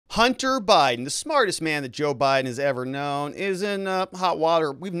Hunter Biden, the smartest man that Joe Biden has ever known, is in hot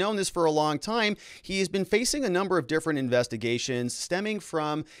water. We've known this for a long time. He has been facing a number of different investigations stemming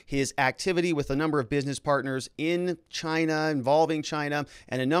from his activity with a number of business partners in China, involving China,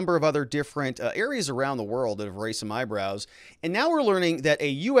 and a number of other different areas around the world that have raised some eyebrows. And now we're learning that a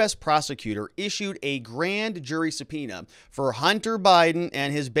U.S. prosecutor issued a grand jury subpoena for Hunter Biden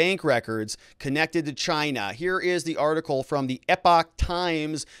and his bank records connected to China. Here is the article from the Epoch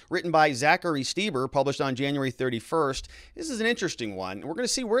Times, written by Zachary Stieber, published on January 31st. This is an interesting one. We're going to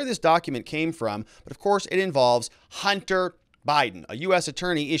see where this document came from, but of course it involves Hunter Biden. A U.S.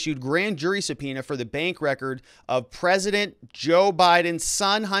 attorney issued grand jury subpoena for the bank record of President Joe Biden's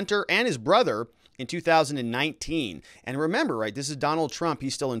son, Hunter, and his brother in 2019. And remember, right, this is Donald Trump.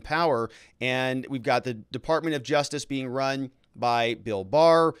 He's still in power, and we've got the Department of Justice being run by Bill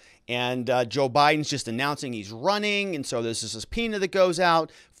Barr, and Joe Biden's just announcing he's running, and so there's a subpoena that goes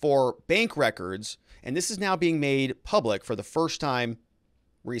out for bank records, and this is now being made public for the first time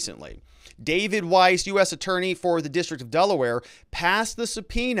recently. David Weiss, U.S. Attorney for the District of Delaware, passed the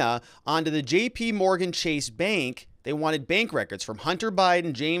subpoena onto the J.P. Morgan Chase Bank. They wanted bank records from Hunter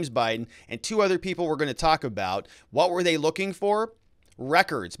Biden, James Biden, and two other people we're going to talk about. What were they looking for?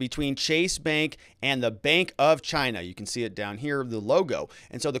 Records between Chase Bank and the Bank of China. You can see it down here, the logo.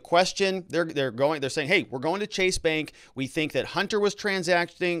 And so the question, they're saying, hey, we're going to Chase Bank. We think that Hunter was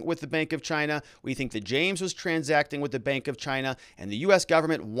transacting with the Bank of China. We think that James was transacting with the Bank of China. And the U.S.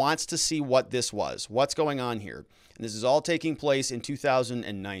 government wants to see what this was. What's going on here? And this is all taking place in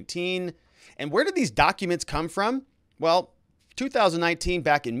 2019. And where did these documents come from? Well, 2019,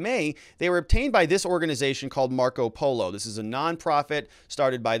 back in May, they were obtained by this organization called Marco Polo. This is a nonprofit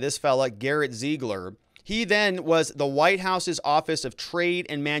started by this fella, Garrett Ziegler. He then was the White House's Office of Trade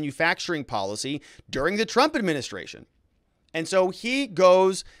and Manufacturing Policy during the Trump administration. And so he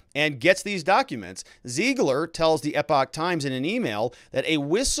goes and gets these documents. Ziegler tells the Epoch Times in an email that a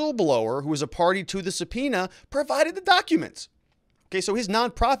whistleblower who was a party to the subpoena provided the documents. Okay, so his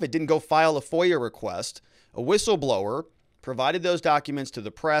nonprofit didn't go file a FOIA request. A whistleblower provided those documents to the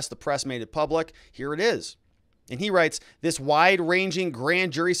press. The press made it public. Here it is. And he writes, this wide-ranging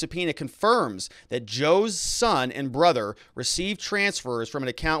grand jury subpoena confirms that Joe's son and brother received transfers from an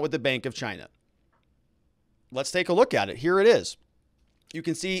account with the Bank of China. Let's take a look at it. Here it is. You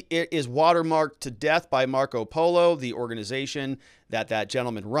can see it is watermarked to death by Marco Polo, the organization that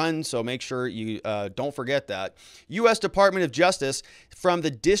gentleman runs. So make sure you don't forget that. U.S. Department of Justice from the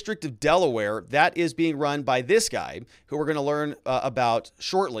District of Delaware, that is being run by this guy, who we're going to learn about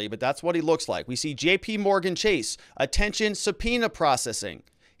shortly, but that's what he looks like. We see J.P. Morgan Chase, attention subpoena processing.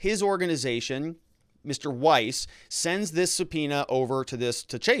 His organization, Mr. Weiss, sends this subpoena over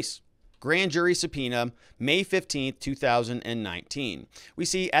to Chase. Grand jury subpoena, May 15th, 2019. We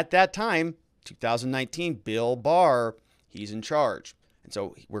see at that time, 2019, Bill Barr, he's in charge. And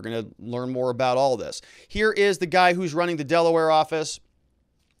so we're going to learn more about all this. Here is the guy who's running the Delaware office.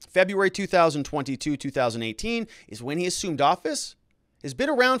 February 2022, 2018 is when he assumed office. He's been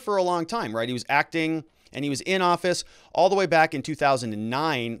around for a long time, right? He was acting and he was in office all the way back in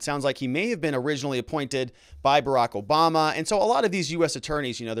 2009. Sounds like he may have been originally appointed by Barack Obama. And so a lot of these U.S.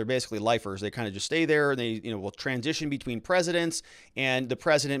 attorneys, they're basically lifers. They kind of just stay there and they, will transition between presidents, and the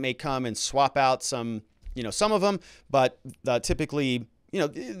president may come and swap out some of them. But typically,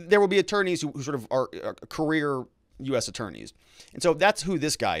 there will be attorneys who sort of are career U.S. attorneys. And so that's who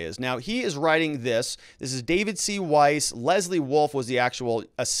this guy is. Now, he is writing this. This is David C. Weiss. Leslie Wolf was the actual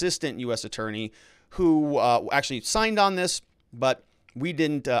assistant U.S. attorney who actually signed on this, but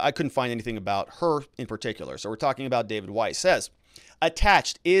I couldn't find anything about her in particular. So we're talking about David Weiss. Says,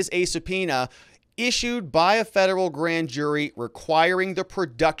 attached is a subpoena issued by a federal grand jury requiring the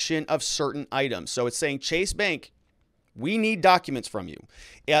production of certain items. So it's saying, Chase Bank, we need documents from you.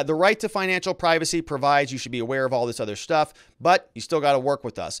 The right to financial privacy provides you should be aware of all this other stuff, but you still got to work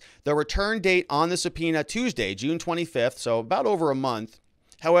with us. The return date on the subpoena, Tuesday, June 25th, so about over a month.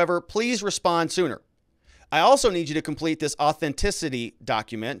 However, please respond sooner. I also need you to complete this authenticity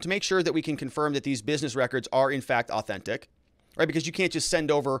document to make sure that we can confirm that these business records are in fact authentic, right? Because you can't just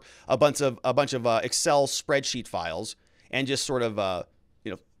send over a bunch of Excel spreadsheet files and just sort of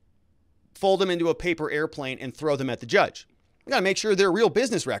fold them into a paper airplane and throw them at the judge. We got to make sure they're real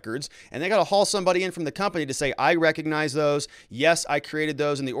business records, and they got to haul somebody in from the company to say, I recognize those. Yes, I created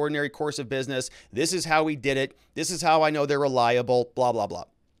those in the ordinary course of business. This is how we did it. This is how I know they're reliable, blah, blah, blah.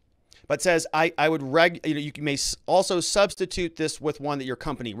 But says, you may also substitute this with one that your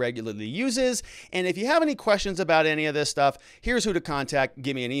company regularly uses. And if you have any questions about any of this stuff, here's who to contact.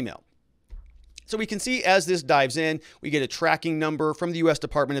 Give me an email. So we can see as this dives in, we get a tracking number from the U.S.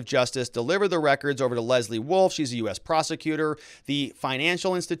 Department of Justice, deliver the records over to Leslie Wolf. She's a U.S. prosecutor. The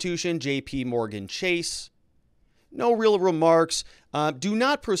financial institution, J.P. Morgan Chase. No real remarks. Do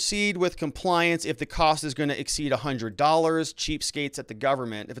not proceed with compliance if the cost is going to exceed $100. Cheapskates at the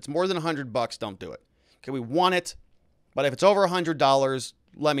government. If it's more than $100, don't do it. Okay, we want it, but if it's over $100,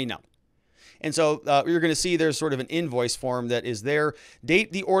 let me know. And so you're going to see there's sort of an invoice form that is there.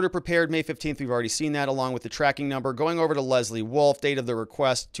 Date the order prepared May 15th. We've already seen that along with the tracking number. Going over to Leslie Wolf, date of the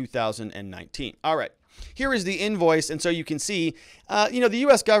request 2019. All right. Here is the invoice. And so you can see, the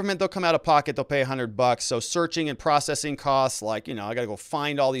U.S. government, they'll come out of pocket. They'll pay $100. So searching and processing costs, like, I got to go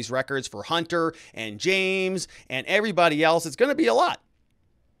find all these records for Hunter and James and everybody else. It's going to be a lot.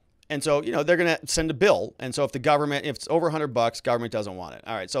 And so, they're going to send a bill. And so if it's over $100, government doesn't want it.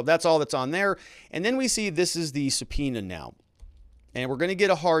 All right. So that's all that's on there. And then we see this is the subpoena now. And we're going to get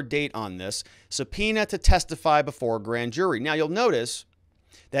a hard date on this. Subpoena to testify before a grand jury. Now, you'll notice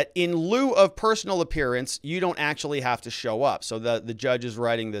that in lieu of personal appearance, you don't actually have to show up. So the judge is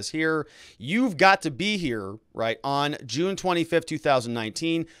writing this here. You've got to be here, right, on June 25th,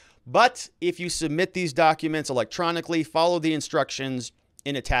 2019. But if you submit these documents electronically, follow the instructions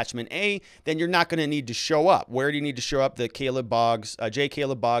in attachment A, then you're not going to need to show up. Where do you need to show up? The J.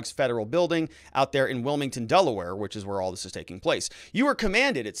 Caleb Boggs Federal Building out there in Wilmington, Delaware, which is where all this is taking place. You are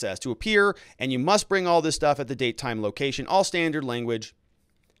commanded, it says, to appear, and you must bring all this stuff at the date, time, location, all standard language.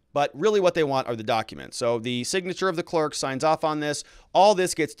 But really what they want are the documents. So the signature of the clerk signs off on this. All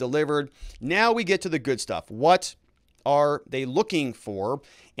this gets delivered. Now we get to the good stuff. What are they looking for?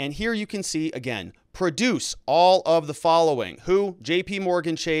 And here you can see, again, produce all of the following. Who? J.P.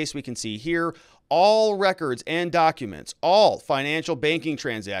 Morgan Chase. We can see here all records and documents, all financial banking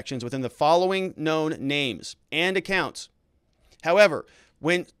transactions within the following known names and accounts. However,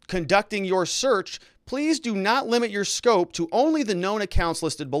 when conducting your search, please do not limit your scope to only the known accounts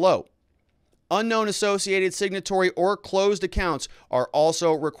listed below. Unknown associated signatory or closed accounts are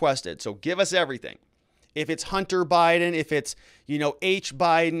also requested. So give us everything. If it's Hunter Biden, if it's, H.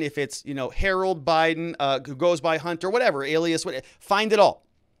 Biden, if it's, Harold Biden, who goes by Hunter, whatever, alias, whatever, find it all.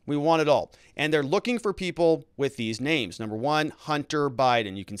 We want it all. And they're looking for people with these names. Number one, Hunter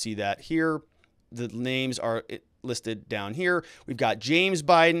Biden. You can see that here. The names are listed down here. We've got James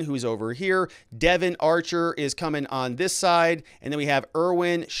Biden, who's over here. Devin Archer is coming on this side. And then we have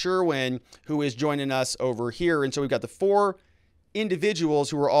Erwin Sherwin, who is joining us over here. And so we've got the four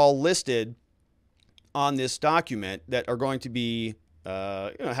individuals who are all listed on this document that are going to be,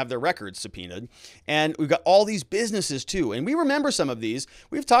 have their records subpoenaed. And we've got all these businesses too. And we remember some of these.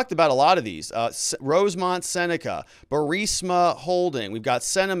 We've talked about a lot of these. Rosemont Seneca, Burisma Holding. We've got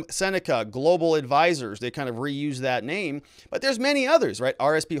Seneca Global Advisors. They kind of reuse that name. But there's many others, right?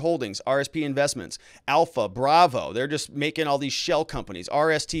 RSP Holdings, RSP Investments, Alpha, Bravo. They're just making all these shell companies.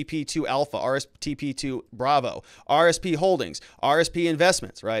 RSTP2 Alpha, RSTP2 Bravo, RSP Holdings, RSP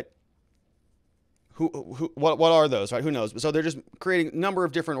Investments, right? What are those, right? Who knows? So they're just creating a number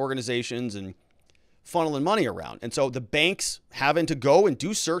of different organizations and funneling money around. And so the banks having to go and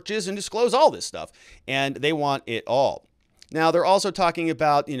do searches and disclose all this stuff. And they want it all. Now, they're also talking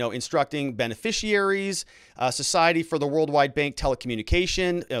about, instructing beneficiaries, Society for the Worldwide Bank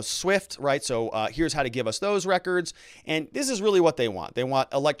Telecommunication, SWIFT, right? So here's how to give us those records. And this is really what they want. They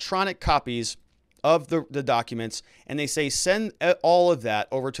want electronic copies of the documents, and they say send all of that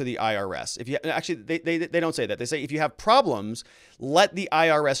over to the IRS. If you actually, they don't say that. They say if you have problems, let the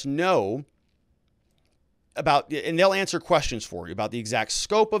IRS know about, and they'll answer questions for you about the exact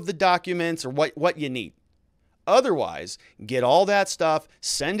scope of the documents or what you need. Otherwise, get all that stuff,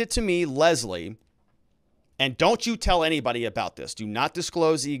 send it to me, Leslie, and don't you tell anybody about this. Do not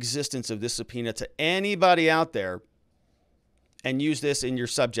disclose the existence of this subpoena to anybody out there. And use this in your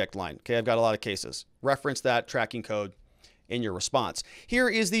subject line. Okay, I've got a lot of cases. Reference that tracking code in your response. Here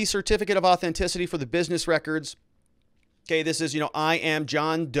is the certificate of authenticity for the business records. Okay, this is, I am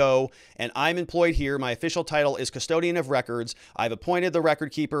John Doe, and I'm employed here. My official title is custodian of records. I've appointed the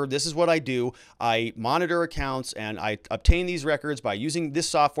record keeper. This is what I do. I monitor accounts, and I obtain these records by using this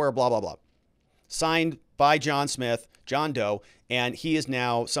software, blah, blah, blah. Signed by John Smith, John Doe, and he is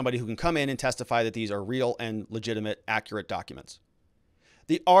now somebody who can come in and testify that these are real and legitimate, accurate documents.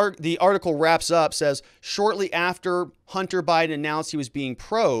 The article wraps up, says, shortly after Hunter Biden announced he was being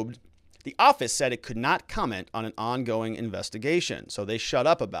probed, the office said it could not comment on an ongoing investigation. So they shut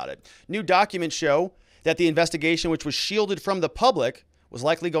up about it. New documents show that the investigation, which was shielded from the public, was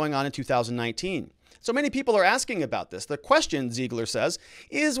likely going on in 2019. So many people are asking about this. The question, Ziegler says,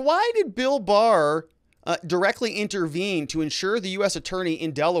 is why did Bill Barr directly intervene to ensure the U.S. attorney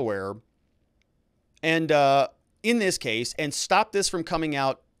in Delaware And in this case, and stop this from coming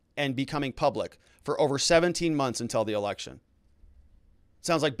out and becoming public for over 17 months until the election.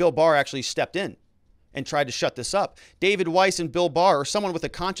 Sounds like Bill Barr actually stepped in and tried to shut this up. David Weiss and Bill Barr, or someone with a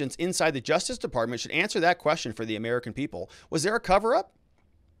conscience inside the Justice Department, should answer that question for the American people. Was there a cover-up?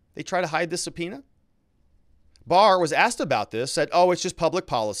 They try to hide this subpoena? Barr was asked about this, said, oh, it's just public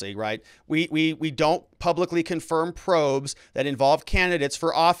policy, right? We don't publicly confirm probes that involve candidates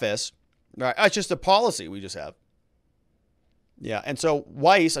for office, right? It's just a policy we just have. Yeah, and so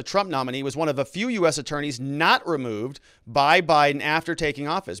Weiss, a Trump nominee, was one of a few U.S. attorneys not removed by Biden after taking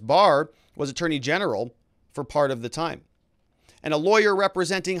office. Barr was attorney general for part of the time. And a lawyer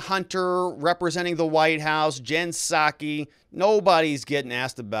representing Hunter, representing the White House, Jen Psaki, nobody's getting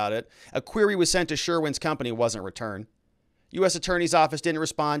asked about it. A query was sent to Sherwin's company, wasn't returned. U.S. Attorney's Office didn't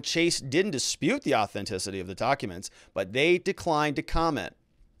respond. Chase didn't dispute the authenticity of the documents, but they declined to comment.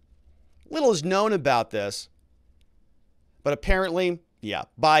 Little is known about this. But apparently, yeah,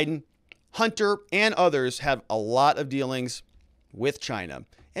 Biden, Hunter, and others have a lot of dealings with China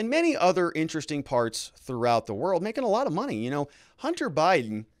and many other interesting parts throughout the world, making a lot of money. You know, Hunter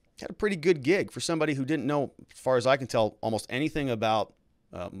Biden had a pretty good gig for somebody who didn't know, as far as I can tell, almost anything about,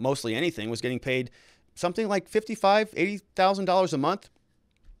 mostly anything, was getting paid something like $55,000, $80,000 a month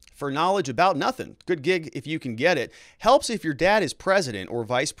for knowledge about nothing. Good gig if you can get it. Helps if your dad is president or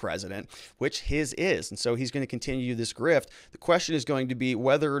vice president, which his is. And so he's going to continue this grift. The question is going to be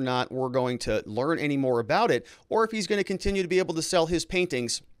whether or not we're going to learn any more about it, or if he's going to continue to be able to sell his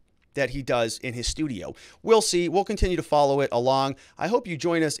paintings that he does in his studio. We'll see. We'll continue to follow it along. I hope you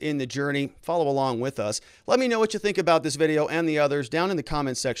join us in the journey. Follow along with us. Let me know what you think about this video and the others down in the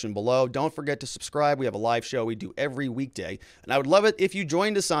comments section below. Don't forget to subscribe. We have a live show we do every weekday, and I would love it if you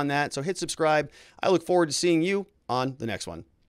joined us on that. So hit subscribe. I look forward to seeing you on the next one.